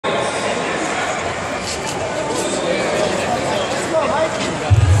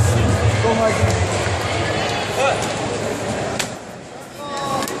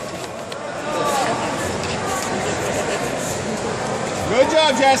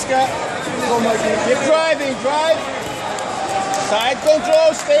Jessica. Keep driving, drive. Side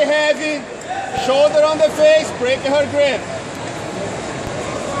control, stay heavy. Shoulder on the face, breaking her grip.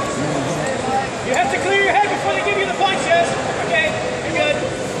 You have to clear your head before they give you the punch, Jess. Okay, you're good.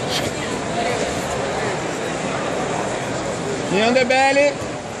 Knee on the belly.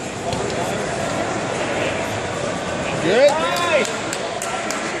 Good. Nice.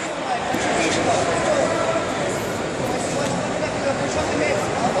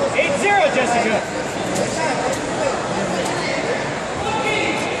 8-0, Jessica.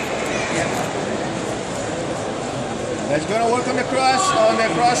 Let's gonna work on the cross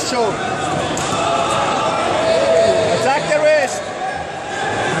shoulder. Attack the wrist.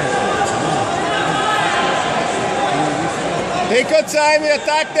 Take your time and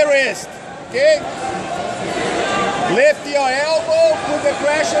attack the wrist. Okay? Lift your elbow, put the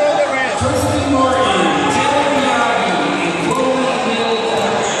pressure on the wrist.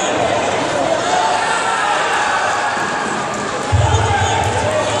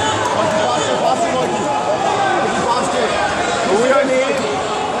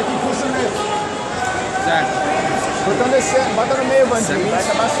 Bota no meio, bandido. Vai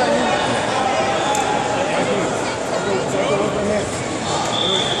acabar saindo.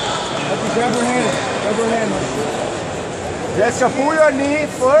 Grab her hand. Grab her hand. Jessica, pull your knee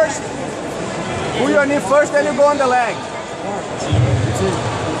first. Pull your knee first, then you go on the leg.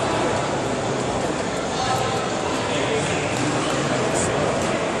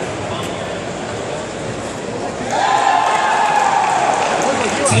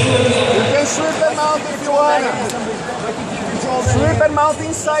 You can sweep and mount if you wanna. Sweep and mount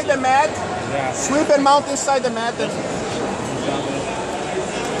inside the mat. Yeah. Sweep and mount inside the mat.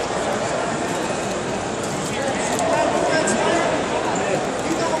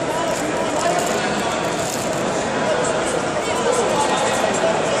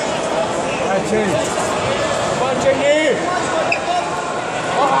 Alright, change. Punch your knee.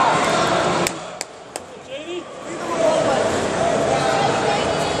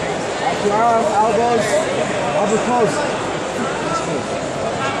 Up your arm, elbows, elbow close.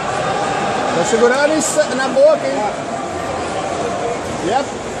 Tá segurando na boca, hein? Yep.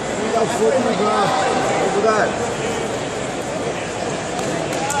 Dá o fogo no ground. Obrigado.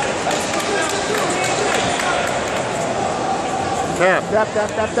 Tap. Tap, tap,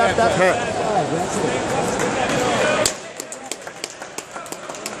 tap, tap, tap.